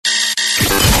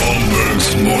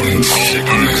Morning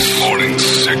sickness. Morning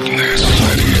sickness.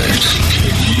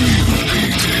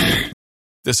 98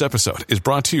 This episode is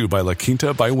brought to you by La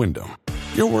Quinta by Wyndham.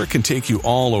 Your work can take you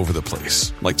all over the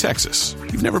place, like Texas.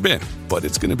 You've never been, but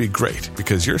it's going to be great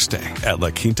because you're staying at La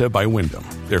Quinta by Wyndham.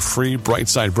 Their free Bright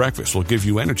Side breakfast will give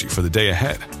you energy for the day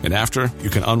ahead. And after,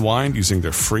 you can unwind using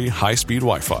their free high-speed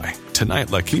Wi-Fi. Tonight,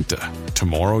 La Quinta.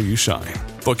 Tomorrow, you shine.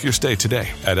 Book your stay today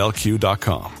at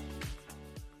LQ.com.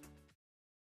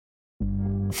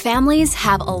 Families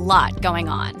have a lot going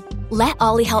on. Let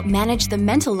Ollie help manage the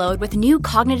mental load with new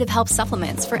cognitive help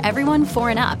supplements for everyone 4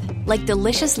 and up, like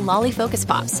delicious Lolly Focus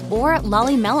Pops or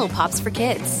Lolly Mellow Pops for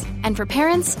kids. And for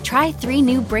parents, try 3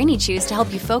 new Brainy Chews to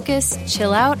help you focus,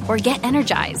 chill out, or get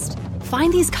energized.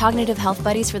 Find these cognitive health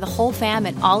buddies for the whole fam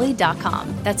at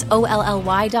ollie.com. That's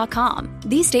OLLY.com.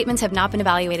 These statements have not been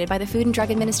evaluated by the Food and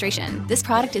Drug Administration. This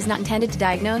product is not intended to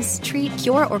diagnose, treat,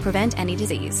 cure, or prevent any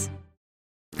disease.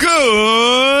 Good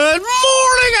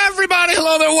morning, everybody.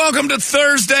 Hello there. Welcome to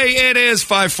Thursday. It is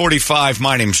 5:45.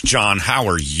 My name's John. How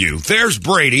are you? There's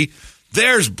Brady.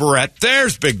 There's Brett.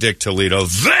 There's Big Dick Toledo.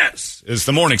 This is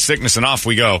the morning sickness, and off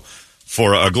we go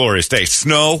for a glorious day.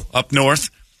 Snow up north.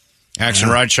 Action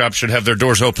Ride Shop should have their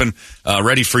doors open,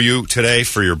 ready for you today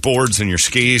for your boards and your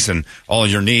skis and all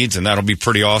your needs, and that'll be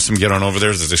pretty awesome. Get on over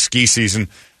there. There's a ski season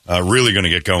really going to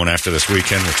get going after this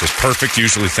weekend, which is perfect.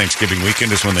 Usually Thanksgiving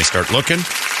weekend is when they start looking.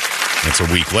 It's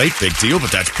a week late, big deal, but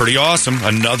that's pretty awesome.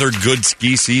 Another good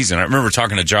ski season. I remember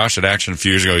talking to Josh at Action a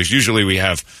few years ago. Usually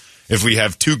if we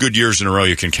have 2 good years in a row,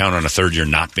 you can count on a third year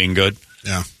not being good.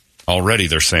 Yeah. Already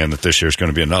they're saying that this year's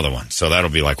going to be another one. So that'll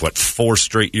be like, 4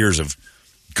 straight years of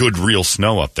good real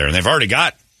snow up there. And they've already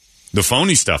got the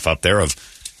phony stuff up there of,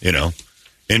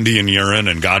 Indian urine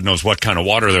and God knows what kind of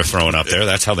water they're throwing up there.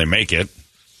 That's how they make it.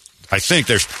 I think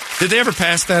did they ever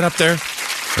pass that up there?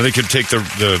 Or they could take the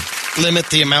limit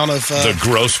the amount of the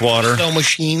gross water snow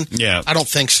machine. Yeah, I don't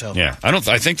think so. Yeah,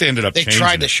 I think they ended up. They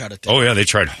tried to shut it down. Oh yeah, they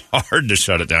tried hard to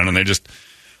shut it down, and they just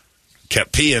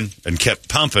kept peeing and kept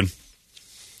pumping.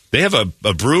 They have a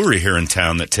brewery here in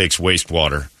town that takes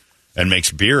wastewater and makes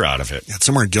beer out of it. Yeah, it's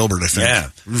somewhere in Gilbert, I think.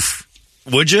 Yeah,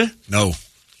 would you? No.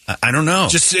 I don't know.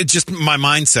 Just my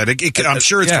mindset. I'm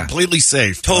sure it's completely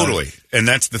safe. Totally. And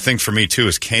that's the thing for me, too,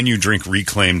 is can you drink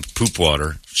reclaimed poop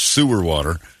water, sewer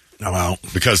water? Oh, well.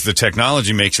 Because the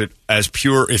technology makes it as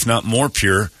pure, if not more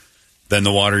pure, than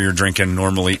the water you're drinking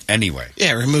normally anyway.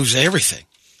 Yeah, it removes everything.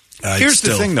 Here's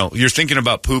the thing, though. You're thinking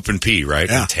about poop and pee, right?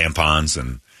 Yeah. And tampons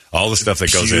and all the stuff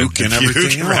that goes in. Puke and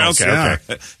everything else.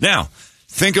 Okay. Now,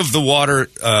 think of the water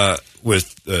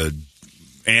with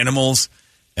animals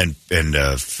and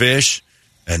fish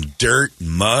and dirt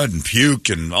and mud and puke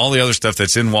and all the other stuff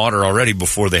that's in water already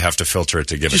before they have to filter it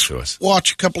to give it to us.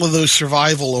 Watch a couple of those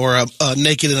Survival or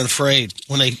Naked and Afraid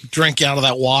when they drink out of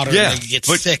that water and they get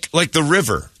sick. Like the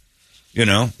river,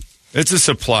 it's a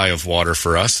supply of water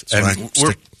for us. That's and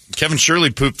right. Kevin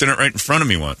Shirley pooped in it right in front of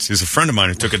me once. He's a friend of mine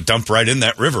who took a dump right in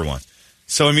that river once.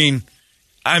 So, I mean,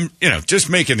 I'm just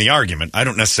making the argument. I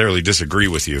don't necessarily disagree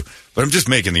with you, but I'm just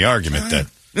making the argument that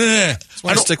I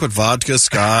don't stick with vodka,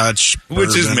 scotch,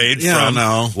 which is made from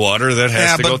water that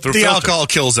has to go through the filter. alcohol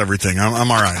kills everything.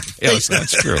 I'm all right. Yeah,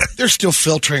 that's true. They're still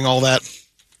filtering all that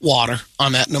water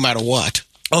on that no matter what.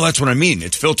 Oh, that's what I mean.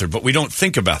 It's filtered, but we don't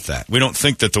think about that. We don't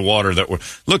think that the water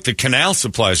look, the canal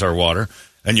supplies our water,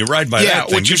 and you ride by that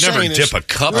thing. You never dip a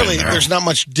cup in there. There's not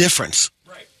much difference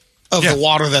of the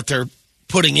water that they're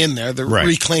putting in there, the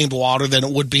reclaimed water, than it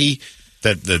would be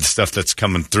the stuff that's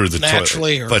coming through the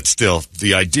naturally. Toilet. But still,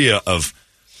 the idea of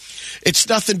it's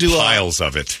nothing to piles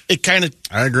of it. It kind of.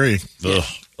 I agree. Ugh.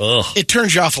 Ugh. It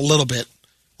turns you off a little bit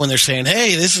when they're saying,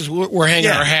 "Hey, this is we're hanging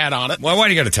our hat on it." Well, why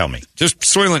do you got to tell me? Just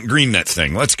Soylent Green that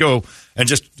thing. Let's go and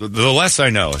just the less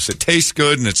I know, if it tastes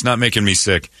good and it's not making me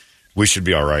sick, we should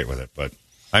be all right with it. But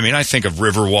I mean, I think of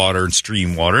river water and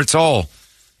stream water. It's all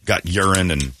got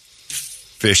urine and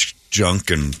fish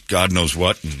junk and God knows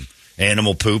what and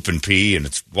animal poop and pee, and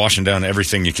it's washing down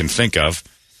everything you can think of.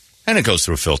 And it goes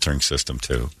through a filtering system,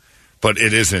 too. But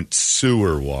it isn't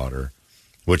sewer water,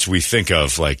 which we think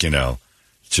of like,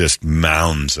 just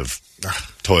mounds of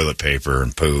toilet paper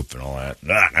and poop and all that.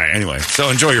 Anyway, so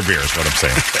enjoy your beer is what I'm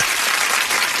saying.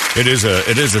 It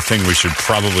is a thing we should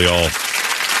probably all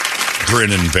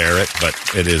grin and bear it, but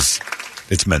it's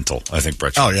mental. I think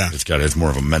Brett. Oh, yeah. It's more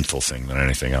of a mental thing than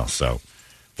anything else. So,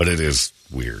 but it is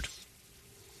weird.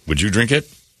 Would you drink it?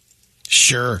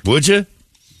 Sure. Would you?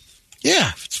 Yeah,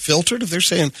 if it's filtered. If they're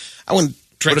saying I wouldn't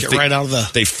drink it right out of the.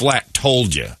 They flat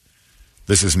told you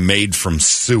this is made from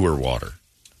sewer water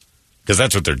because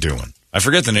that's what they're doing. I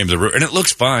forget the name of the route, and it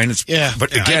looks fine.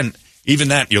 But again, even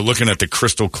that, you're looking at the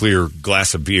crystal clear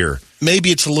glass of beer.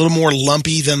 Maybe it's a little more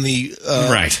lumpy than the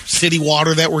city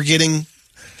water that we're getting.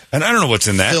 And I don't know what's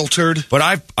in that. Filtered. But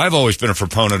I've always been a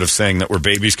proponent of saying that we're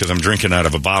babies because I'm drinking out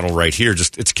of a bottle right here.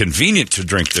 Just it's convenient to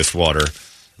drink this water,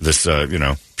 this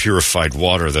purified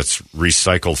water that's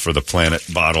recycled for the planet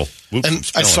bottle. Oops,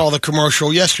 and I saw the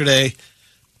commercial yesterday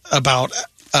about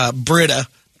Brita.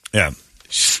 Yeah.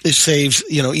 It saves,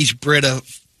 each Brita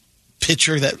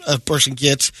pitcher that a person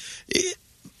gets.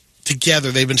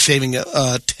 Together, they've been saving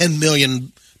 10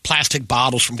 million plastic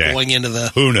bottles from going into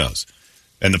the... Who knows?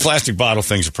 And the plastic bottle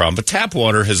thing's a problem. But tap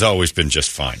water has always been just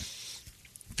fine.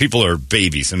 People are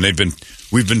babies, and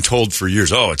we've been told for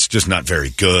years, it's just not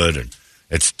very good, and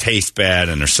it tastes bad,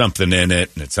 and there's something in it,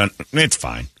 and it's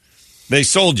fine. They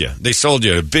sold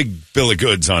you a big bill of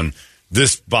goods on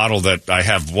this bottle that I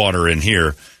have water in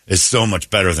here is so much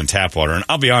better than tap water. And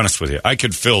I'll be honest with you, I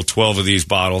could fill 12 of these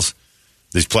bottles,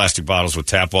 these plastic bottles with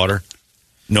tap water.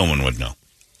 No one would know.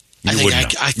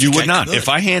 You would not. If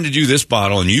I handed you this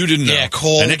bottle and you didn't know,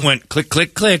 cold, and it went click,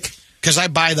 click, click. Because I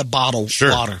buy the bottled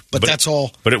water, but that's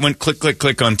all. But it went click, click,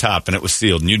 click on top, and it was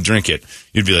sealed, and you'd drink it.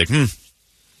 You'd be like,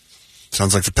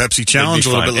 Sounds like the Pepsi Challenge a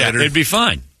little bit later. It'd be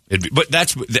fine. But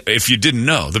that's if you didn't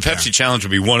know. The Pepsi Challenge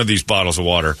would be one of these bottles of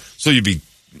water, so you'd be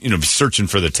searching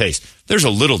for the taste. There's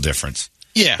a little difference.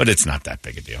 Yeah. But it's not that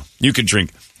big a deal. You could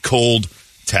drink cold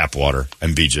tap water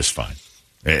and be just fine.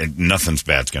 Nothing's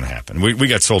bad's going to happen. We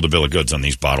got sold a bill of goods on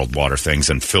these bottled water things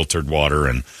and filtered water,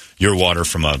 and your water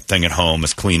from a thing at home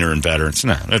is cleaner and better. It's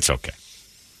okay.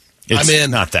 I'm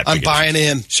in. Not that big. I'm buying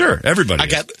in. Sure, everybody.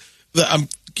 I'm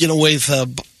getting away with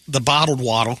the bottled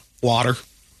water,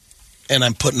 and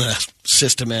I'm putting a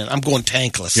system in. I'm going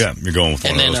tankless. Yeah, you're going with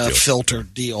one of those deals. And then a filter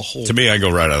deal. To me, I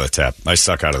go right out of the tap. I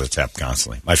suck out of the tap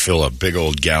constantly. I fill a big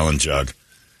old gallon jug,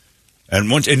 and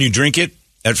you drink it.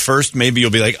 At first, maybe you'll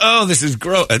be like, oh, this is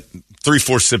gross. At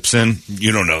 3-4 sips in,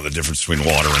 you don't know the difference between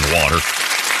water and water.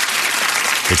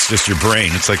 It's just your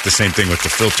brain. It's like the same thing with the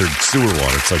filtered sewer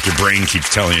water. It's like your brain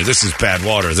keeps telling you, this is bad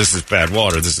water, this is bad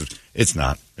water, it's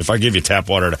not. If I give you tap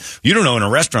water, you don't know in a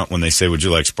restaurant when they say, would you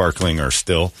like sparkling or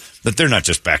still, that they're not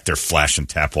just back there flashing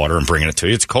tap water and bringing it to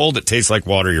you. It's cold, it tastes like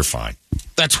water, you're fine.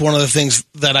 That's one of the things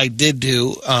that I did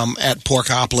do at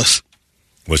Porkopolis.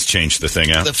 Was change the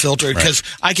thing out? The filter, because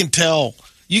I can tell...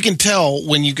 You can tell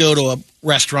when you go to a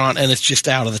restaurant and it's just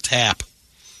out of the tap.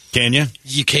 Can you?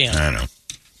 You can. I don't know.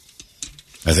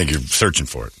 I think you're searching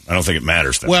for it. I don't think it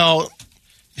matters. Well,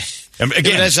 again, if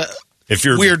it has a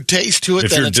weird taste to it,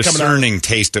 if then you're it's coming discerning out.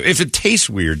 taste, if it tastes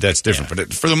weird, that's different.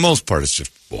 But for the most part, it's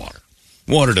just water.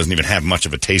 Water doesn't even have much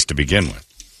of a taste to begin with.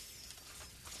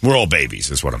 We're all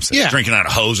babies, is what I'm saying. Yeah. Drinking out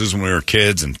of hoses when we were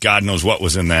kids, and God knows what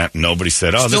was in that. And nobody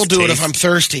said, Still do it if I'm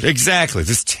thirsty. Exactly.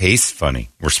 This tastes funny.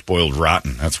 We're spoiled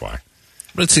rotten. That's why.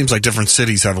 But it seems like different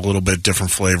cities have a little bit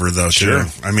different flavor, though, too. Sure.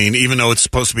 I mean, even though it's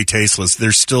supposed to be tasteless,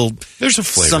 there's a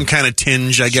flavor. Some kind of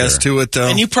tinge, I guess, to it, though.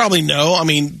 And you probably know,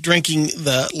 drinking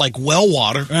the, well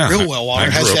water, real well water,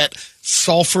 has that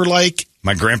sulfur-like.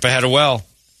 My grandpa had a well,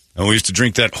 and we used to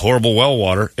drink that horrible well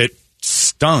water. It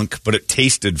stunk, but it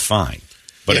tasted fine.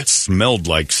 But it smelled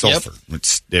like sulfur. Yep.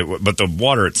 But the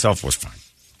water itself was fine.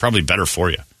 Probably better for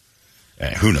you.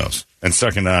 Who knows? And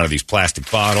sucking it out of these plastic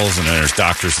bottles, and then there's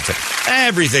doctors that say,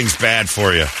 everything's bad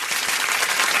for you.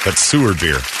 But sewer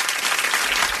beer.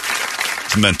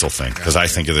 It's a mental thing. Because I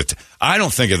think of I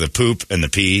don't think of the poop and the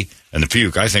pee and the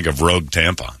puke. I think of Rogue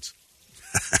tampons.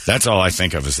 That's all I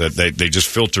think of, is that they just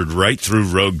filtered right through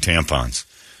Rogue tampons.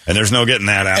 And there's no getting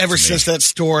that out. Ever since that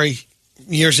story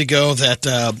years ago that...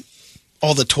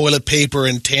 all the toilet paper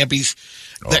and Tampies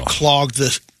that clogged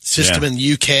the system in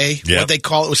the UK. Yep. What they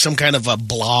call it was some kind of a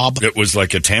blob. It was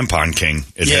like a tampon king.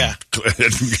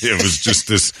 It was just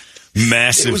this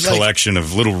massive collection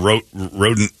of little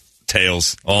rodent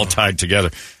tails all tied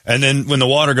together. And then when the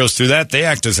water goes through that, they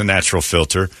act as a natural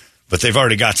filter, but they've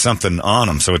already got something on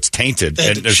them, so it's tainted. They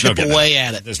had to chip away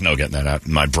at it. There's no getting that out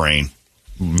in my brain.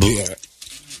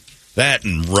 That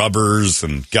and rubbers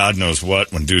and God knows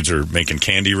what when dudes are making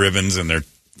candy ribbons and they're,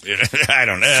 I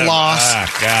don't know. Floss.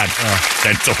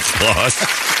 Dental floss.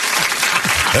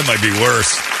 That might be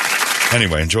worse.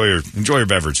 Anyway, enjoy your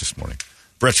beverage this morning.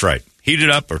 Brett's right. Heat it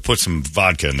up or put some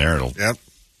vodka in there. It'll do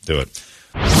it.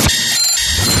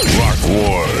 Rock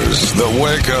Wars, the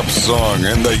wake-up song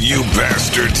and the you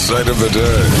bastard sight of the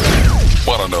day.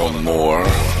 Want to know more?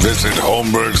 Visit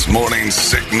Holmberg's Morning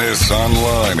Sickness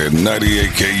online at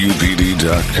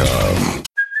 98kupd.com.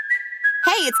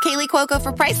 Hey, it's Kaylee Cuoco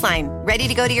for Priceline. Ready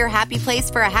to go to your happy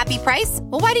place for a happy price?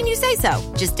 Well, why didn't you say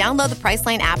so? Just download the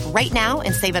Priceline app right now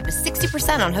and save up to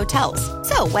 60% on hotels.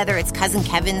 So whether it's Cousin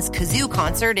Kevin's Kazoo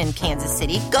Concert in Kansas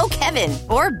City, go Kevin,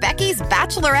 or Becky's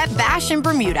Bachelorette Bash in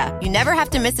Bermuda, you never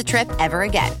have to miss a trip ever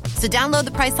again. So download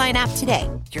the Priceline app today.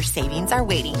 Your savings are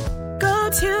waiting. Go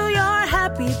to your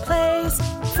happy place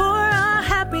for a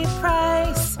happy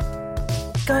price.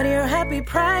 Go to your happy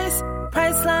price,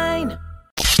 Priceline.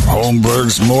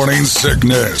 Holmberg's Morning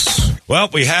Sickness. Well,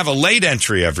 we have a late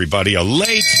entry, everybody. A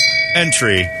late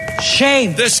entry.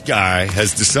 Shame. This guy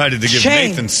has decided to give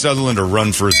Nathan Sutherland a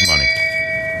run for his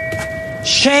money.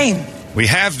 Shame. We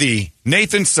have the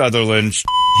Nathan Sutherland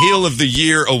Heel of the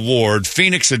Year Award,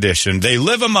 Phoenix edition. They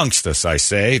live amongst us, I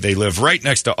say. They live right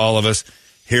next to all of us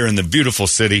here in the beautiful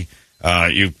city.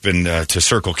 You've been to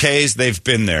Circle K's. They've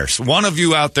been there. So one of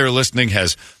you out there listening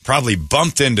has probably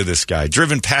bumped into this guy,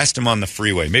 driven past him on the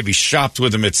freeway, maybe shopped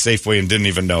with him at Safeway and didn't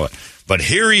even know it. But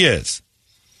here he is.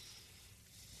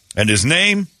 And his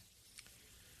name,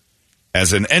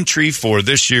 as an entry for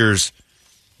this year's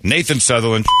Nathan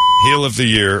Sutherland Heel of the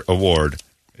Year Award,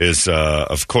 is,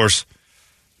 of course,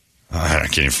 I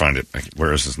can't even find it.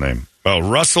 Where is his name? Oh,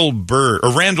 Randall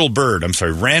Bird. I'm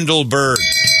sorry, Randall Bird.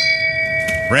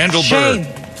 Randall Shame.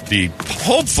 Bird, the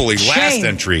hopefully last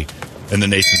entry in the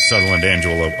Nathan Sutherland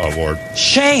Annual Award.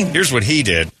 Shame. Here's what he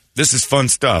did. This is fun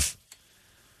stuff.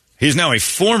 He's now a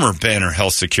former Banner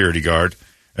Health security guard,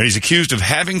 and he's accused of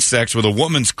having sex with a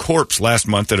woman's corpse last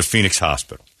month at a Phoenix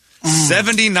hospital.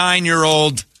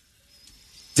 79-year-old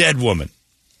dead woman.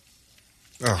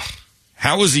 Ugh.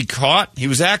 How was he caught? He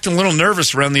was acting a little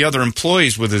nervous around the other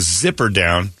employees with his zipper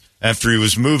down after he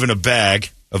was moving a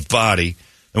bag of body.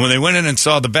 And when they went in and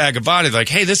saw the bag of body, they're like,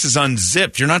 hey, this is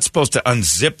unzipped. You're not supposed to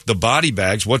unzip the body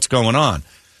bags. What's going on?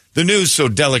 The news so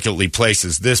delicately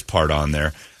places this part on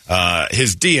there.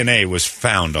 His DNA was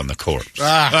found on the corpse.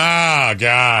 Oh,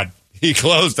 God. He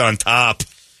closed on top.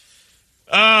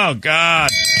 Oh, God.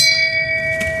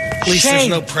 At least there's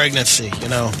no pregnancy, you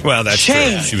know. Well, that's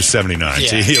true. She was 79.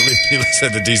 Yeah. He at least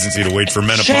had the decency to wait for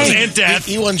menopause and death.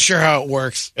 He wasn't sure how it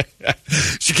works.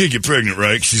 She can't get pregnant,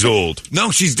 right? She's old. No,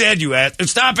 she's dead, you ass.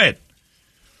 Stop it.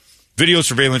 Video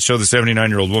surveillance showed the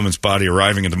 79-year-old woman's body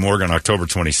arriving at the morgue on October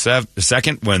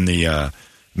 22nd when the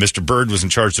Mr. Bird was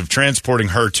in charge of transporting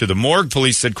her to the morgue.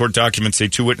 Police said court documents say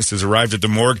two witnesses arrived at the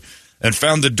morgue and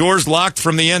found the doors locked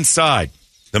from the inside.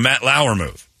 The Matt Lauer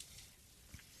move.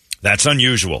 That's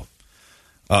unusual.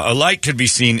 A light could be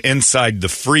seen inside the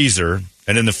freezer,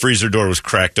 and then the freezer door was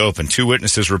cracked open. Two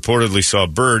witnesses reportedly saw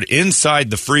Bird inside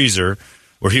the freezer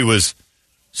where he was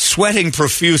sweating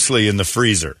profusely in the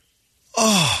freezer.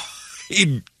 Oh,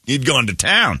 he'd gone to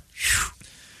town.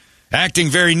 Acting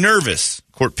very nervous.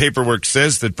 Court paperwork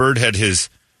says that Bird had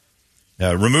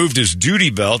removed his duty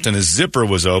belt and his zipper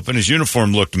was open. His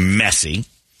uniform looked messy.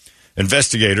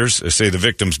 Investigators say the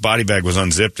victim's body bag was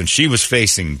unzipped and she was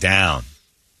facing down.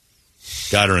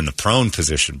 Got her in the prone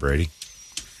position, Brady.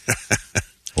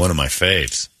 One of my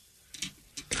faves.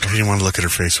 I didn't want to look at her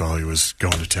face while he was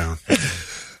going to town.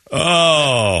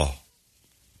 Oh.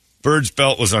 Bird's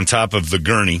belt was on top of the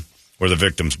gurney where the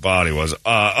victim's body was.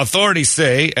 Authorities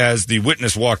say as the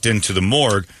witness walked into the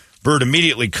morgue, Bird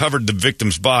immediately covered the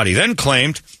victim's body, then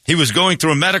claimed he was going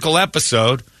through a medical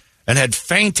episode and had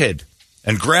fainted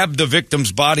and grabbed the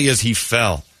victim's body as he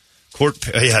fell.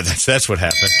 That's what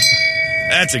happened.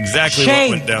 That's exactly what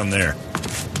went down there.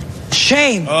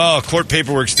 Shame. Oh, court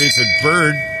paperwork states that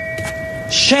Bird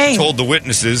told the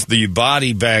witnesses the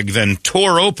body bag then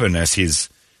tore open as he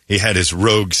had his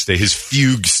his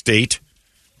fugue state.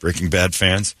 Breaking Bad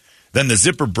fans. Then the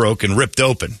zipper broke and ripped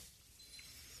open.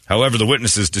 However, the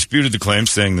witnesses disputed the claim,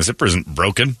 saying the zipper isn't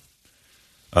broken.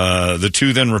 The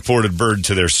two then reported Bird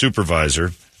to their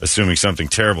supervisor, assuming something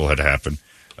terrible had happened.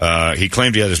 He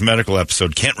claimed he had his medical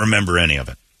episode, can't remember any of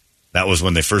it. That was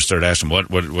when they first started asking what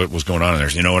was going on in there.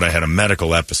 You know what? I had a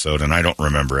medical episode, and I don't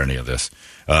remember any of this.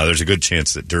 There's a good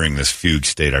chance that during this fugue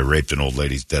state, I raped an old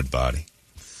lady's dead body.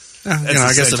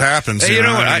 I guess it happens. Hey,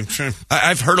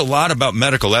 I've heard a lot about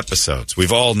medical episodes.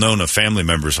 We've all known of family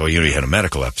members who he had a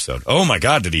medical episode. Oh, my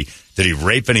God, did he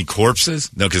rape any corpses?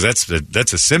 No, because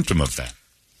that's a symptom of that.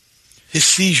 His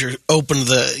seizure opened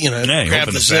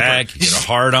grabbed the zipper. Bag, get a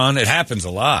hard on. It happens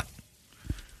a lot.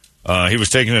 He was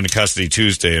taken into custody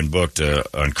Tuesday and booked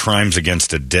on crimes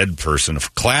against a dead person, a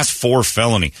Class 4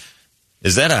 felony.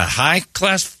 Is that a high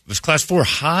class? Is Class 4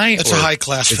 high? It's a high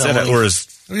class felony.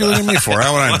 What are you looking at me for?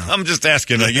 How would I know? I'm just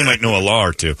asking. You might know a law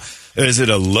or two. Is it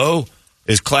a low?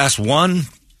 Is Class 1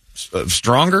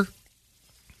 stronger?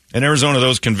 In Arizona,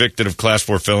 those convicted of Class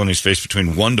 4 felonies face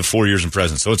between 1 to 4 years in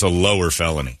prison, so it's a lower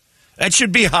felony. That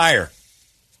should be higher.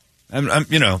 I'm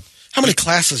How many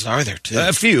classes are there, too?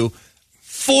 A few.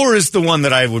 4 is the one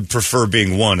that I would prefer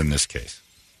being 1 in this case.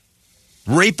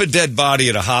 Rape a dead body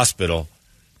at a hospital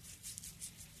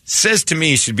says to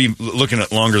me should be looking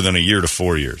at longer than a year to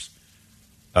 4 years.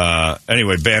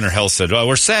 Anyway, Banner Health said,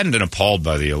 we're saddened and appalled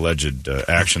by the alleged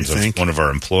actions of one of our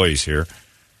employees here.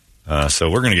 So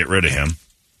we're going to get rid of him.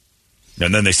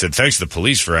 And then they said, thanks to the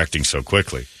police for acting so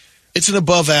quickly. It's an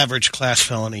above-average class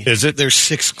felony. Is it? There's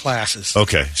 6 classes.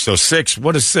 Okay, so 6.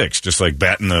 What is 6? Just like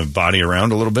batting the body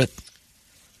around a little bit?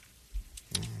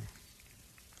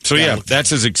 So, yeah, that's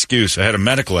his excuse. I had a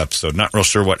medical episode. Not real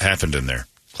sure what happened in there.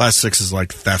 Class 6 is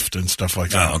like theft and stuff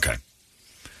like that. Oh, okay.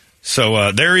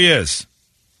 So there he is.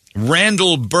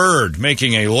 Randall Bird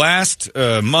making a last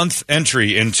month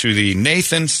entry into the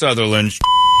Nathan Sutherland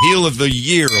Heel of the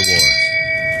Year Award.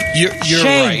 You're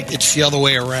right. It's the other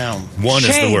way around. 1 is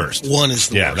the worst. 1 is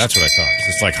the worst. Yeah, that's what I thought.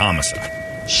 It's like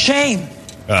homicide. Shame.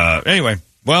 Anyway,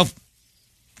 well,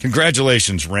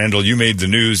 congratulations, Randall. You made the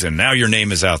news, and now your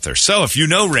name is out there. So if you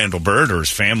know Randall Bird or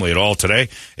his family at all today,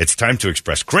 it's time to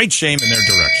express great shame in their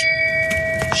direction.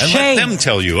 And let them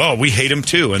tell you, we hate him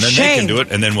too, and then they can do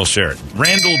it, and then we'll share it.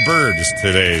 Randall Bird is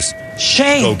today's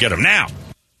Go Get Him Now.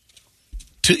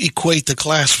 To equate the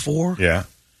class 4? Yeah.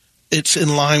 It's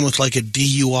in line with like a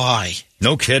DUI.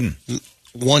 No kidding.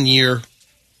 1 year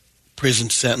prison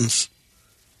sentence.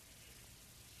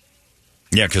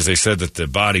 Yeah, because they said that the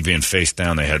body being face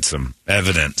down, they had some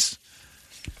evidence.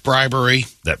 Bribery.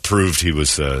 That proved he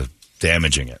was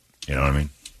damaging it. You know what I mean?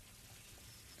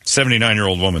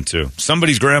 79-year-old woman, too.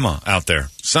 Somebody's grandma out there.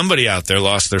 Somebody out there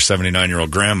lost their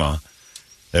 79-year-old grandma.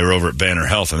 They were over at Banner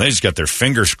Health, and they just got their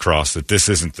fingers crossed that this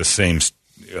isn't the same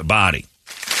body.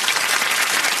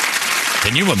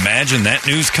 Can you imagine that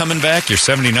news coming back? Your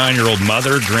 79-year-old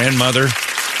mother, grandmother,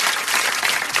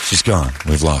 she's gone.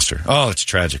 We've lost her. Oh, it's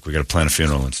tragic. We got to plan a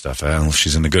funeral and stuff. I don't know if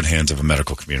she's in the good hands of a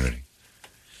medical community.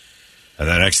 And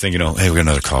the next thing you know, hey, we got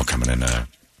another call coming in.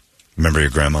 Remember your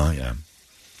grandma? Yeah.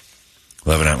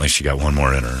 Well, evidently she got one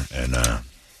more in her, and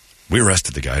we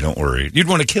arrested the guy. Don't worry. You'd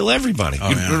want to kill everybody.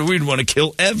 We'd want to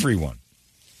kill everyone.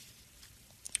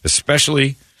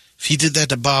 Especially if he did that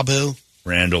to Babu.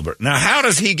 Randall. Now, how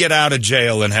does he get out of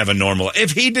jail and have a normal...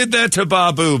 If he did that to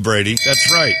Babu, Brady,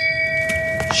 that's right.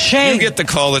 Shame. You get the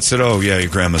call that said, oh, yeah, your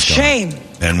grandma's gone. Shame.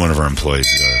 And one of our employees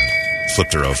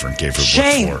flipped her over and gave her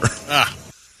Shame. what for.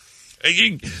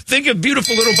 Think of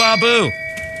beautiful little Babu.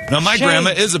 Now, my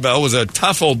grandma, Isabel, was a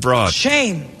tough old broad.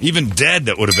 Shame. Even dead,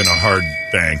 that would have been a hard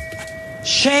bang.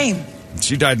 Shame.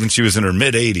 She died when she was in her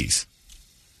mid-80s.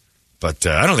 But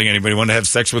I don't think anybody wanted to have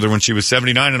sex with her when she was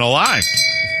 79 and alive.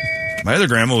 My other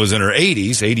grandma was in her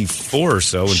 80s, 84 or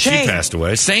so, when she passed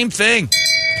away. Same thing.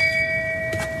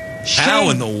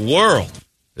 How in the world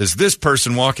is this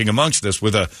person walking amongst us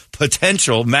with a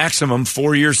potential maximum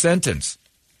 4-year sentence?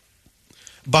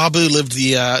 Babu lived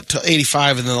to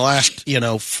 85, and in the last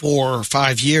 4 or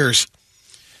 5 years,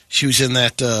 she was in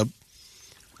that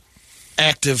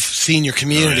active senior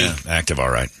community. Oh, yeah. Active, all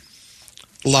right.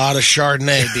 A lot of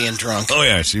Chardonnay being drunk. Oh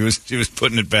yeah, she was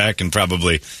putting it back and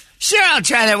probably. Sure, I'll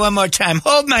try that one more time.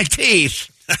 Hold my teeth.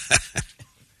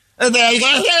 And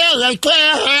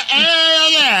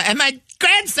my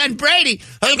grandson Brady.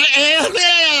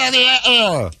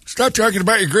 Stop talking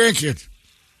about your grandkids.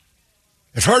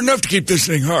 It's hard enough to keep this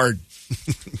thing hard.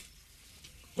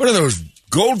 What are those,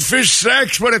 goldfish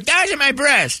sacks? What? Those are my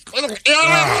breasts. You're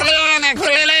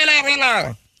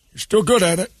still good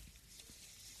at it.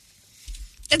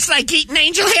 It's like eating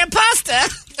angel hair pasta.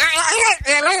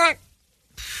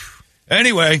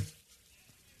 Anyway,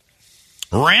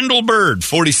 Randall Bird,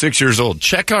 46 years old.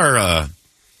 Check our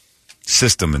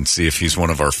system and see if he's one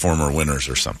of our former winners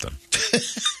or something.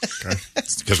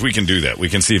 Because we can do that. We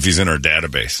can see if he's in our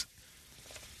database.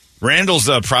 Randall's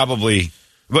probably,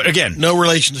 but again, no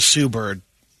relation to Sue Bird.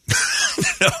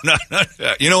 No.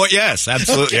 You know what? Yes,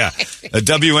 absolutely. Yeah, a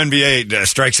WNBA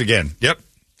strikes again. Yep,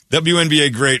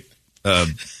 WNBA great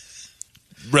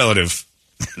relative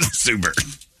Sue Bird.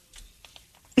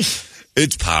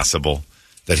 It's possible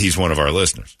that he's one of our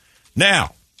listeners.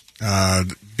 Now,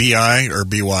 B-I or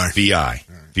B-Y? B-I.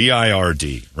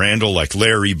 B-I-R-D. Randall, like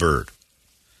Larry Bird.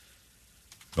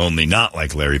 Only not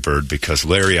like Larry Bird, because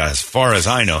Larry, as far as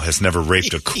I know, has never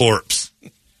raped a corpse.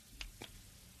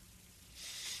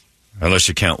 Unless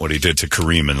you count what he did to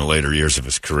Kareem in the later years of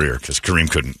his career, because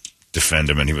Kareem couldn't defend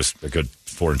him, and he was a good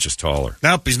 4 inches taller.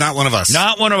 Nope, he's not one of us.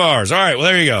 Not one of ours. All right, well,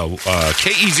 there you go.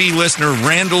 KEZ listener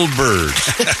Randall Bird.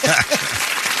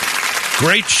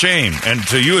 Great shame. And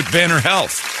to you at Banner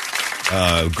Health,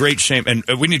 Great shame. And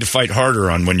we need to fight harder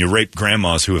on when you rape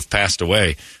grandmas who have passed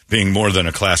away being more than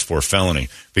a Class 4 felony,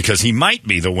 because he might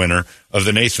be the winner of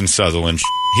the Nathan Sutherland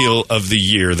Heel of the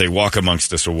Year They Walk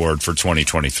Amongst Us award for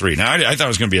 2023. Now, I thought it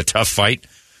was going to be a tough fight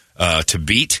to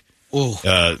beat.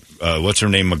 What's her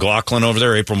name? McLaughlin over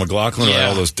there, April McLaughlin, who had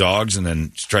all those dogs, and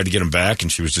then tried to get them back, and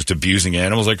she was just abusing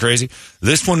animals like crazy.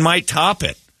 This one might top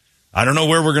it. I don't know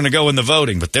where we're going to go in the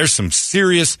voting, but there's some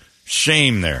serious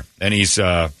shame there. And he's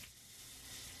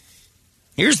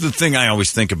here's the thing I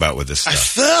always think about with this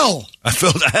stuff.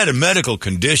 I had a medical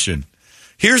condition.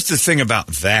 Here's the thing about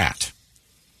that.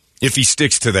 If he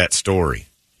sticks to that story,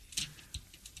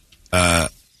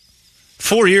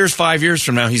 4 years, 5 years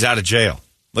from now, he's out of jail.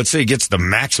 Let's say he gets the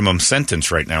maximum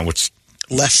sentence right now, which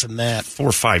less than that, 4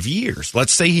 or 5 years.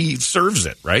 Let's say he serves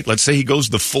it, right? Let's say he goes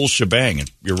the full shebang,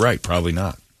 and you're right, probably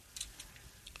not.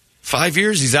 5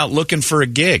 years, he's out looking for a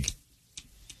gig.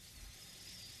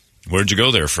 Where'd you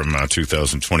go there from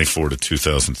 2024 to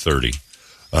 2030?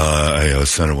 I was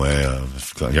sent away.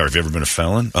 Have you ever been a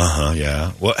felon?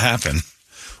 Yeah. What happened?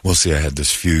 Well, see, I had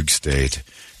this fugue state,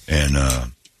 and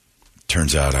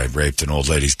turns out I raped an old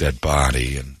lady's dead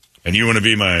body, and you want to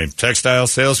be my textile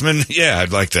salesman? Yeah,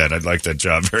 I'd like that. I'd like that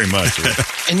job very much.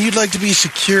 And you'd like to be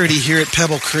security here at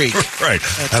Pebble Creek. Right.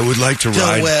 I would like to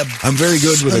ride. I'm very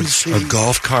good with a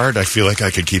golf cart. I feel like I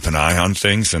could keep an eye on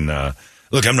things. And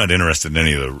look, I'm not interested in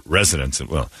any of the residents.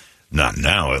 Well, not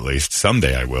now, at least.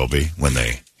 Someday I will be when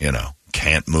they,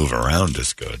 can't move around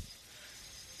as good.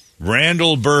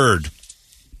 Randall Bird.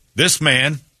 This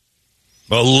man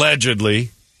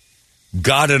allegedly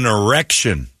got an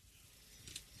erection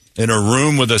in a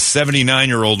room with a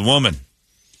 79-year-old woman.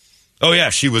 Oh, yeah,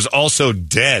 she was also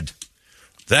dead.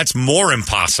 That's more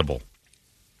impossible.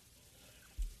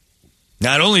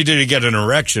 Not only did he get an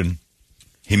erection,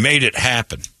 he made it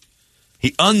happen.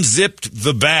 He unzipped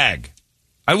the bag.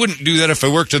 I wouldn't do that if I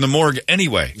worked in the morgue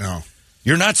anyway. No.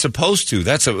 You're not supposed to.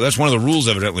 That's one of the rules,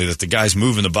 evidently, that the guy's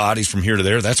moving the bodies from here to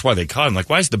there. That's why they caught him. Like,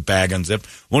 why is the bag unzipped?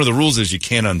 One of the rules is you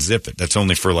can't unzip it. That's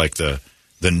only for, like, the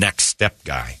next step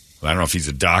guy. I don't know if he's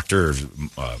a doctor or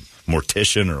a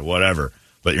mortician or whatever,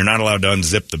 but you're not allowed to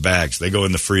unzip the bags. They go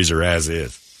in the freezer as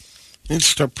is. You need to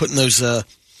start putting those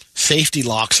safety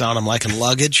locks on them like in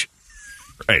luggage.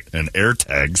 Right, and air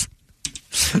tags.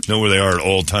 Know where they are at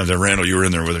all times. Randall, you were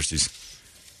in there with her.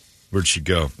 Where'd she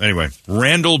go? Anyway,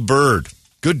 Randall Bird.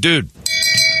 Good dude.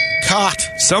 Caught.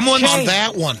 Someone on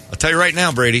that one. I'll tell you right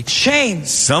now, Brady. Shame.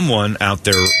 Someone out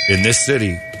there in this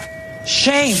city.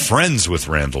 Shame. Friends with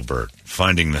Randall Bird.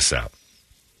 Finding this out.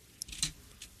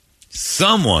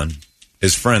 Someone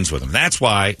is friends with him. That's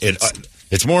why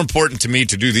it's more important to me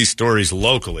to do these stories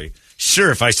locally.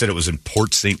 Sure, if I said it was in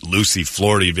Port St. Lucie,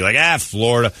 Florida, you'd be like,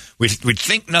 Florida. We'd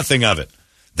think nothing of it.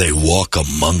 They walk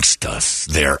amongst us.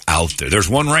 They're out there. There's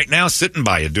one right now sitting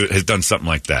by you has done something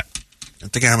like that. I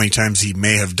think how many times he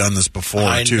may have done this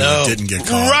before, too, know. and didn't get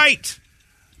caught. Right.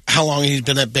 How long he's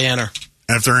been at Banner.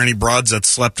 And if there are any broads that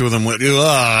slept with him,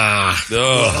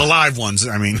 the live ones,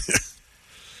 I mean.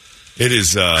 It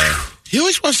is. He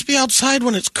always wants to be outside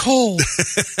when it's cold.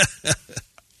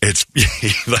 He's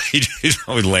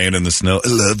always laying in the snow. I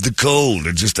love the cold.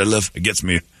 It gets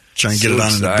me. Trying to get it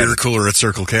on in the beer cooler at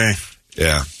Circle K.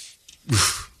 Yeah.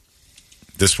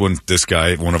 This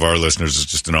guy, one of our listeners, is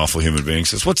just an awful human being.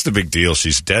 Says, "What's the big deal?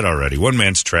 She's dead already. One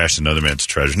man's trash, another man's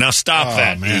treasure." Now stop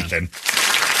that, man. Ethan.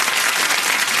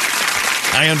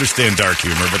 I understand dark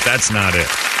humor, but that's not it.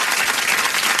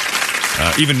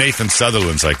 Even Nathan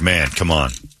Sutherland's like, man, come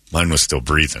on. Mine was still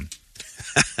breathing.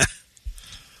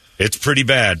 It's pretty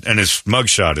bad, and his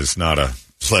mugshot is not a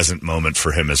pleasant moment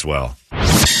for him as well.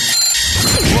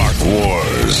 Rock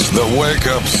Wars, the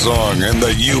wake-up song and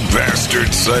the you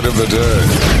bastard sight of the day.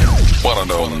 Want to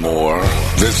know more?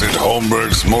 Visit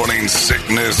Holmberg's Morning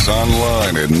Sickness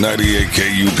online at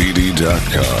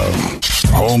 98kupd.com.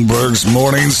 Holmberg's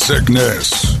Morning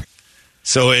Sickness.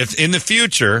 So if in the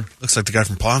future... Looks like the guy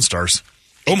from Pawn Stars.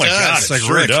 Oh, my God, it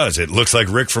sure does. It looks like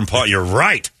Rick from Pawn... You're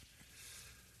right.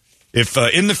 If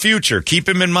in the future, keep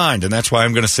him in mind, and that's why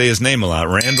I'm going to say his name a lot,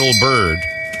 Randall Bird.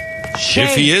 Shame.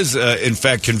 If he is, in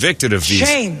fact, convicted of these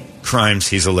crimes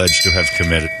he's alleged to have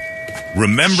committed,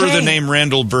 remember the name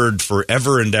Randall Bird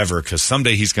forever and ever, because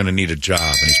someday he's going to need a job,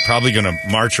 and he's probably going to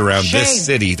march around this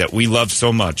city that we love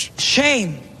so much.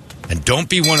 Shame. And don't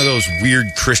be one of those weird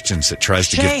Christians that tries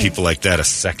to give people like that a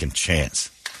second chance.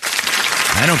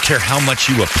 I don't care how much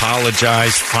you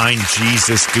apologize, find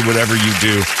Jesus, do whatever you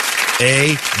do.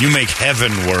 A, you make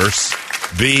heaven worse.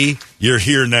 B, you're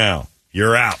here now.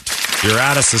 You're out. You're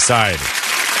out of society.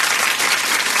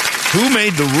 Who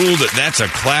made the rule that that's a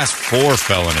Class 4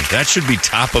 felony? That should be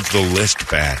top of the list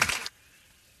bad.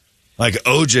 Like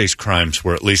OJ's crimes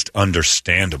were at least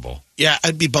understandable. Yeah,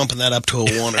 I'd be bumping that up to a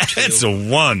 1 or 2. It's a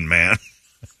 1, man.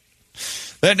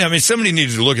 Somebody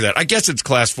needed to look at that. I guess it's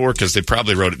class 4 because they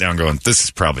probably wrote it down going, this is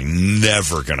probably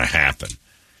never going to happen.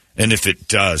 And if it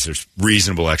does, there's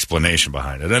reasonable explanation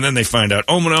behind it. And then they find out,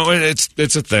 oh, no,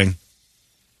 it's a thing.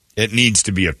 It needs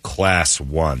to be a class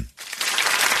 1.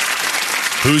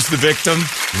 Who's the victim?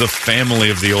 The family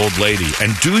of the old lady.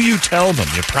 And do you tell them?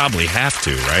 You probably have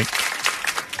to, right?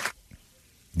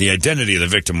 The identity of the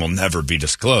victim will never be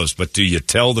disclosed, but do you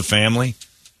tell the family?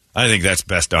 I think that's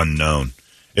best unknown.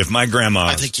 If my grandma...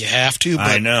 I think you have to. But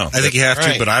I know. I think you have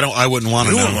to, but I wouldn't want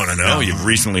to know. You don't want to know. You've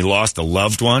recently lost a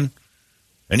loved one.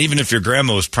 And even if your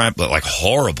grandma was like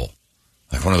horrible,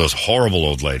 like one of those horrible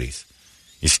old ladies,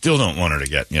 you still don't want her to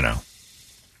get,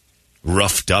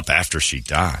 roughed up after she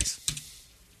dies.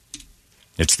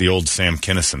 It's the old Sam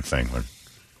Kinison thing.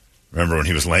 Remember when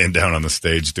he was laying down on the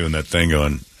stage doing that thing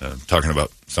talking about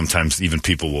sometimes even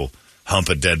people will hump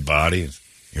a dead body.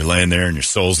 You're laying there and your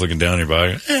soul's looking down your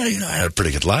body. I had a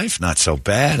pretty good life, not so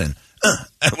bad. And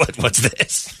what's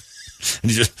this?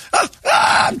 And you just,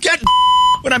 I'm getting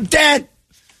when I'm dead.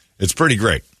 It's pretty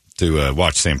great to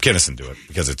watch Sam Kinison do it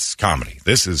because it's comedy.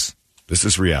 This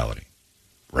is reality.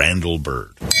 Randall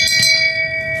Bird.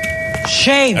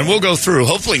 Shame. And we'll go through,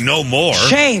 hopefully no more.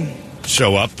 Shame.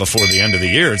 Show up before the end of the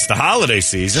year. It's the holiday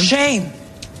season. Shame.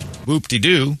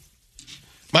 Whoop-de-doo.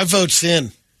 My vote's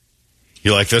in.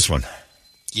 You like this one?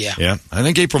 Yeah. Yeah. I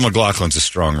think April McLaughlin's a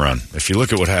strong run. If you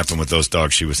look at what happened with those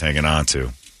dogs she was hanging on to.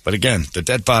 But again, the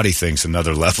dead body thing's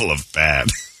another level of bad.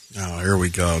 Oh, here we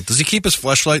go. Does he keep his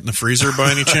fleshlight in the freezer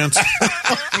by any chance?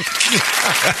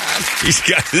 He's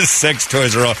got his sex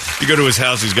toys are all. You go to his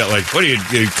house, he's got what are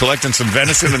you collecting some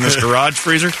venison in this garage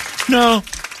freezer? No,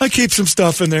 I keep some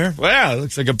stuff in there. Wow, it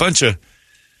looks like a bunch of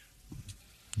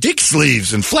dick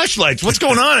sleeves and fleshlights. What's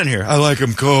going on in here? I like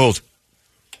them cold.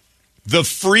 The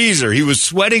freezer. He was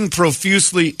sweating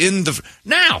profusely in the...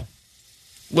 Now,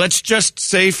 let's just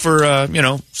say for,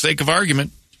 sake of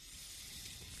argument,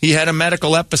 he had a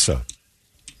medical episode.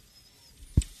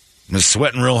 And was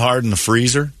sweating real hard in the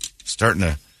freezer, starting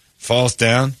to falls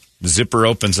down. The zipper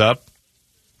opens up.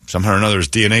 Somehow or another, his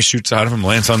DNA shoots out of him,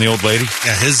 lands on the old lady.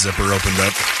 Yeah, his zipper opened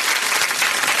up.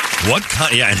 What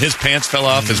kind? Yeah, and his pants fell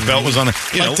off. His belt was on the...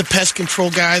 the pest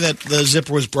control guy that the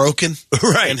zipper was broken.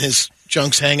 Right. And his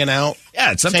junk's hanging out.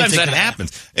 Yeah, sometimes that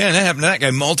happens. Yeah, that happened to that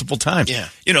guy multiple times. Yeah.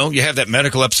 You have that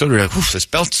medical episode where you're like, this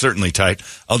belt's certainly tight.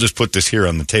 I'll just put this here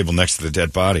on the table next to the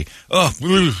dead body. Oh,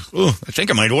 I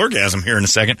think I might orgasm here in a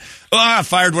second. Oh, I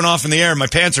fired one off in the air. My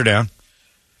pants are down.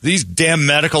 These damn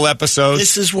medical episodes.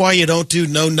 This is why you don't do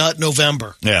No Nut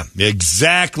November. Yeah,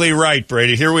 exactly right,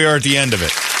 Brady. Here we are at the end of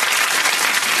it.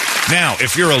 Now,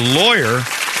 if you're a lawyer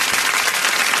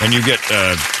and you get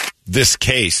this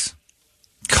case,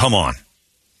 come on.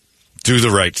 Do the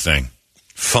right thing.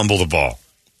 Fumble the ball.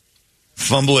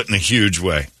 Fumble it in a huge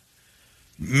way.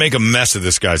 Make a mess of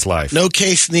this guy's life. No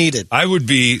case needed. I would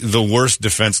be the worst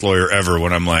defense lawyer ever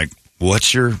when I'm like,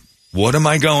 what am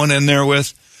I going in there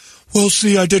with? Well,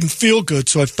 see, I didn't feel good,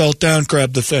 so I fell down,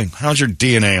 grabbed the thing. How's your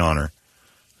DNA on her?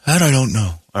 That I don't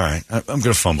know. All right, I'm going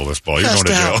to fumble this ball. You're going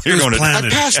to jail. You're going to I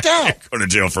passed out. You're going to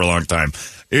jail for a long time.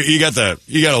 You got a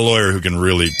lawyer who can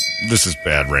really. This is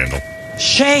bad, Randall.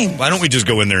 Shame. Why don't we just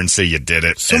go in there and say you did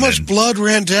it? So much blood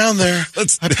ran down there.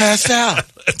 I passed out.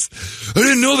 I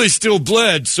didn't know they still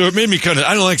bled, so it made me kind of.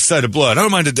 I don't like the sight of blood. I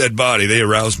don't mind a dead body; they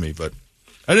arouse me, but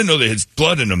I didn't know they had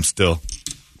blood in them still.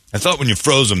 I thought when you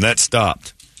froze them, that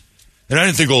stopped, and I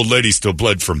didn't think old lady still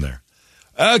bled from there.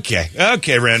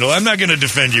 Okay, Randall, I'm not going to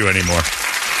defend you anymore.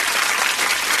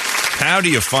 How do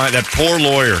you find that poor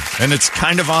lawyer? And it's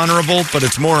kind of honorable, but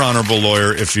it's more honorable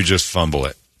lawyer if you just fumble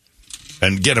it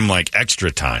and get him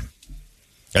extra time,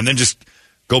 and then just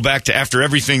go back to after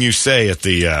everything you say at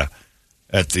the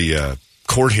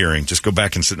court hearing. Just go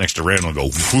back and sit next to Randall and go,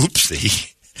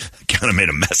 "Whoopsie, kind of made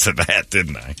a mess of that,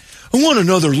 didn't I? I want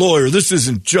another lawyer. This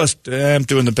isn't just I'm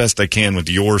doing the best I can with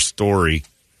your story."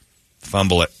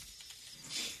 Fumble it.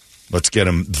 Let's get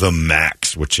him the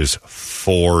max, which is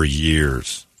 4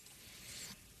 years.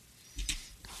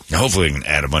 Now, hopefully we can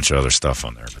add a bunch of other stuff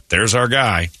on there. But there's our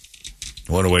guy.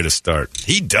 What a way to start.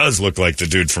 He does look like the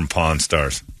dude from Pawn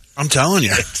Stars. I'm telling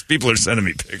you. People are sending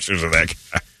me pictures of that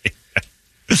guy.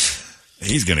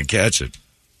 He's going to catch it.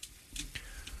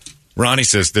 Ronnie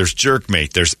says, there's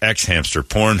Jerkmate, there's X-Hamster,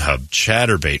 Pornhub,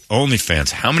 Chatterbait,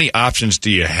 OnlyFans. How many options do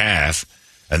you have?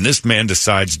 And this man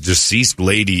decides deceased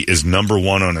lady is number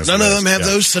one on his list. None of them have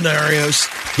those scenarios.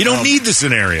 You don't need the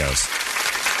scenarios.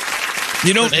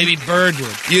 You don't. Maybe Bird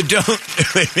would. You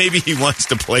don't. Maybe he wants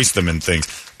to place them in things.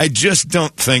 I just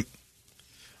don't think.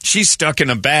 She's stuck in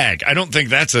a bag. I don't think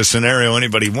that's a scenario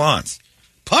anybody wants.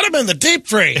 Put him in the deep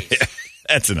freeze.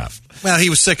 That's enough. Well, he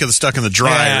was sick of the stuck in the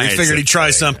dryer. Yeah, He figured he'd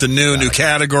try something new, new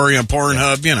category on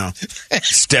Pornhub, you know.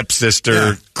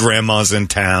 Stepsister, grandma's in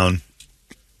town.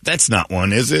 That's not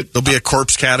one, is it? There'll be a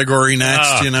corpse category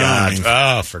next, you know.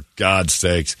 God. For God's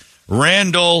sakes.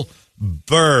 Randall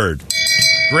Bird.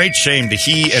 Great shame to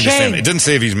he and his family. It doesn't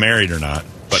say if he's married or not.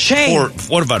 But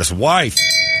what about his wife?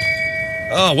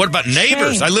 Oh, what about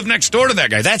neighbors? Shame. I live next door to that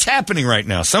guy. That's happening right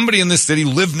now. Somebody in this city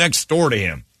lived next door to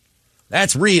him.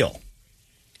 That's real.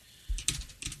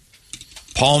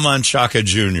 Paul Manchaca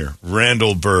Jr.,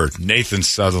 Randall Bird, Nathan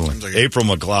Sutherland, April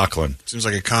McLaughlin. Seems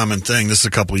like a common thing. This is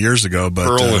a couple years ago. But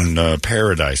Pearl and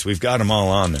Paradise. We've got them all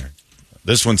on there.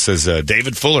 This one says,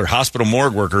 David Fuller, hospital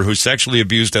morgue worker who sexually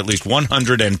abused at least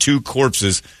 102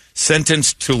 corpses,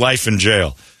 sentenced to life in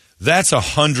jail. That's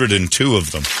 102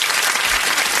 of them.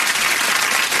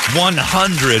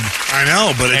 100. I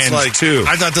know, but it's like two.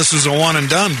 I thought this was a one and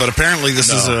done, but apparently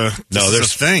this is a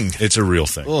thing. It's a real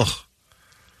thing. Ugh.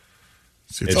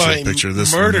 See, it's a picture of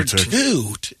this. Murdered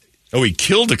two. Oh, he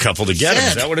killed a couple to get him.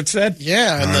 Is that what it said?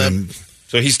 Yeah,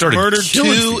 so he started murdered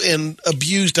killing 2 and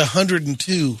abused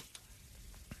 102.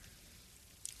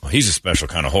 Well, he's a special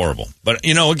kind of horrible. But,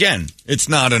 again, it's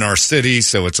not in our city,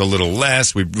 so it's a little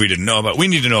less. We didn't know about. We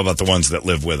need to know about the ones that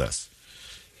live with us.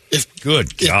 If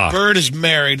God. Bird is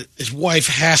married, his wife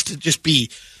has to just be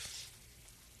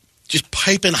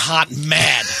piping hot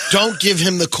mad. Don't give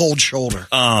him the cold shoulder.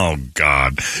 Oh,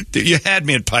 God. You had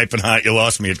me at piping hot. You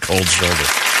lost me at cold shoulder.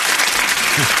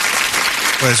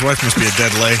 Well, his wife must be a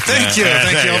dead lay. Thank you.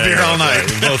 I'll be here all night.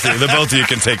 The both of you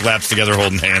can take laps together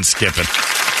holding hands, skipping.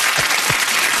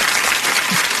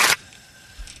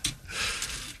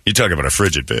 You talk about a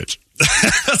frigid bitch.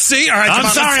 See? All right. I'm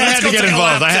sorry I had to get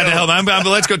involved. I had to help. But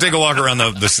let's go take a walk around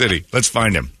the city. Let's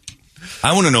find him.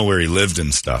 I want to know where he lived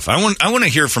and stuff. I want to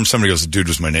hear from somebody who goes, the dude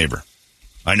was my neighbor.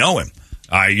 I know him.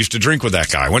 I used to drink with that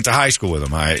guy. I went to high school with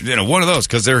him. One of those,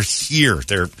 because they're here.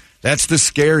 That's the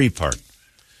scary part.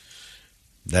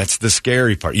 That's the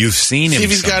scary part. You've seen him. See if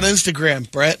he's got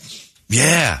Instagram, Brett.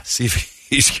 Yeah. See if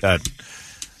he's got.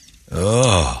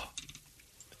 Oh.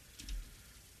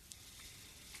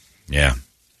 Yeah.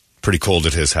 Pretty cold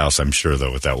at his house, I'm sure,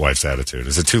 though, with that wife's attitude.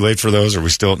 Is it too late for those? Are we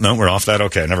still... No, we're off that?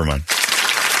 Okay, never mind.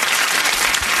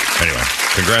 Anyway,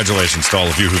 congratulations to all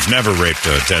of you who've never raped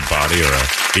a dead body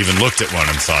or even looked at one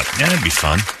and thought, that'd be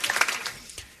fun.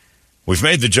 We've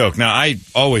made the joke. Now, I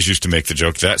always used to make the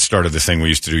joke. That started the thing we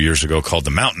used to do years ago called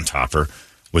the Mountain Topper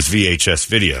with VHS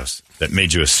videos that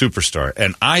made you a superstar.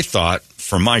 And I thought,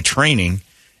 for my training,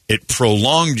 it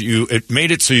prolonged you. It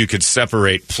made it so you could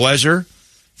separate pleasure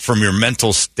from your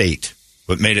mental state,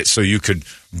 but made it so you could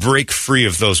break free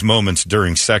of those moments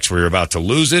during sex where you're about to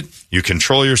lose it. You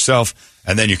control yourself,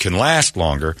 and then you can last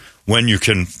longer when you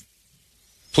can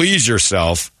please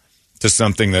yourself to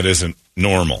something that isn't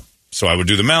normal. So I would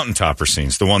do the mountain topper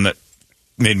scenes. The one that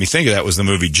made me think of that was the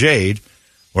movie Jade,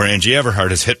 where Angie Everhart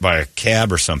is hit by a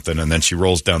cab or something, and then she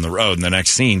rolls down the road, and the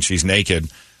next scene, she's naked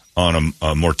on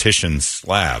a mortician's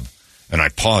slab. And I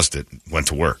paused it, went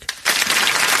to work.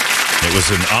 It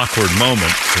was an awkward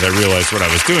moment because I realized what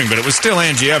I was doing, but it was still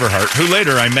Angie Everhart, who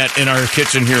later I met in our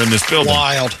kitchen here in this building.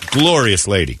 Wild. Glorious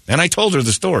lady. And I told her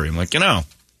the story. I'm like,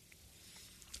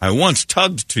 I once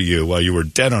tugged to you while you were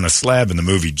dead on a slab in the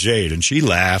movie Jade, and she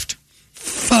laughed.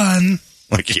 Fun.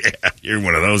 Like, yeah, you're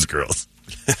one of those girls.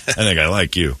 I think I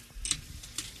like you.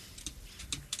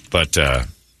 But, I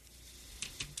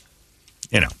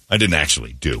didn't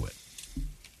actually do it.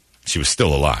 She was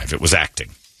still alive. It was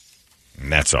acting.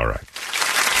 And that's all right.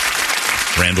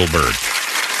 Randall Bird.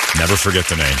 Never forget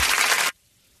the name.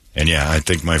 And yeah, I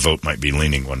think my vote might be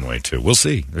leaning one way too. We'll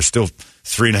see. There's still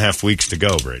 3.5 weeks to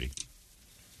go, Brady.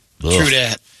 True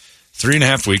that.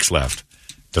 3.5 weeks left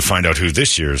to find out who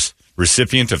this year's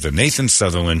recipient of the Nathan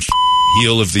Sutherland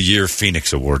Heel of the Year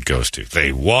Phoenix Award goes to.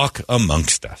 They walk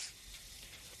amongst us.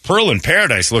 Pearl and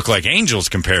Paradise look like angels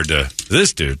compared to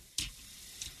this dude.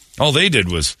 All they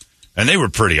did was... And they were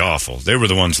pretty awful. They were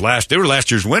the ones they were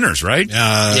last year's winners, right?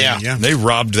 Yeah. They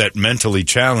robbed that mentally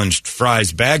challenged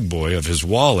Fry's bag boy of his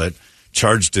wallet,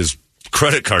 charged his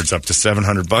credit cards up to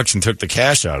 $700 and took the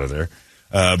cash out of there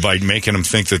by making him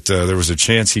think that there was a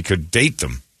chance he could date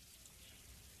them.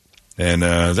 And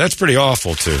that's pretty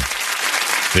awful, too.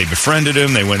 They befriended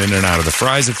him. They went in and out of the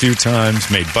Fry's a few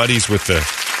times, made buddies with the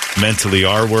mentally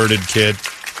R-worded kid.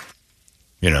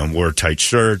 Wore tight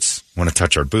shirts, want to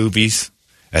touch our boobies.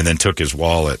 And then took his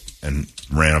wallet and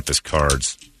ran up his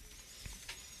cards.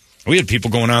 We had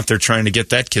people going out there trying to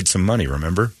get that kid some money,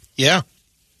 remember? Yeah.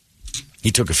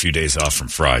 He took a few days off from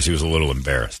Fry's. He was a little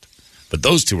embarrassed. But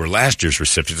those two were last year's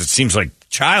recipients. It seems like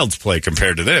child's play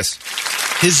compared to this.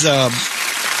 His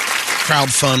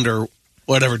crowdfund or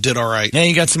whatever did all right. Yeah,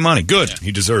 he got some money. Good. Yeah.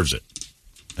 He deserves it.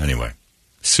 Anyway,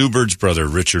 Sue Bird's brother,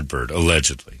 Richard Bird,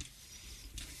 allegedly.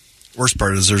 Worst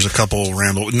part is there's a couple,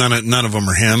 Randall. None of them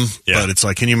are him. Yeah. But it's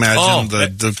like, can you imagine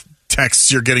the texts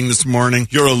you're getting this morning?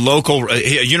 You're a local.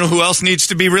 You know who else needs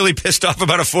to be really pissed off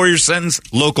about a 4-year sentence?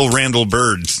 Local Randall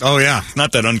Birds. Oh, yeah.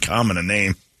 Not that uncommon a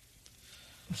name.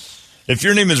 If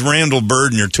your name is Randall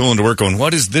Bird and you're tooling to work going,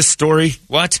 what is this story?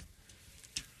 What?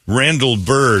 Randall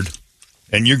Bird.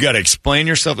 And you got to explain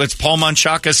yourself. That's Paul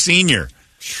Menchaca Sr.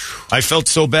 I felt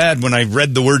so bad when I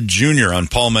read the word junior on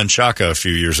Paul Menchaca a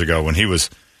few years ago when he was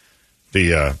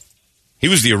the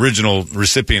original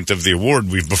recipient of the award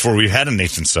before we had a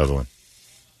Nathan Sutherland.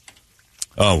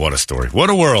 Oh, what a story. What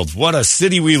a world. What a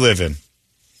city we live in.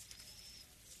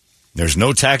 There's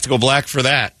no tactical black for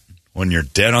that when you're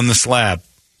dead on the slab.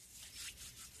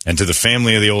 And to the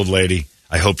family of the old lady,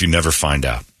 I hope you never find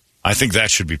out. I think that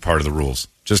should be part of the rules.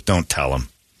 Just don't tell them.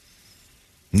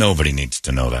 Nobody needs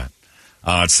to know that.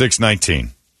 It's 6:19.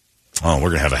 Oh, we're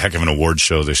going to have a heck of an award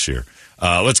show this year.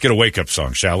 Let's get a wake-up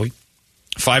song, shall we?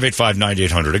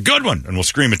 585-9800. A good one, and we'll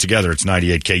scream it together. It's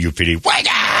 98 KUPD. Wake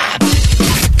up!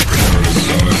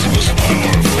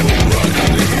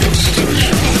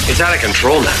 It's out of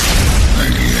control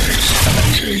now.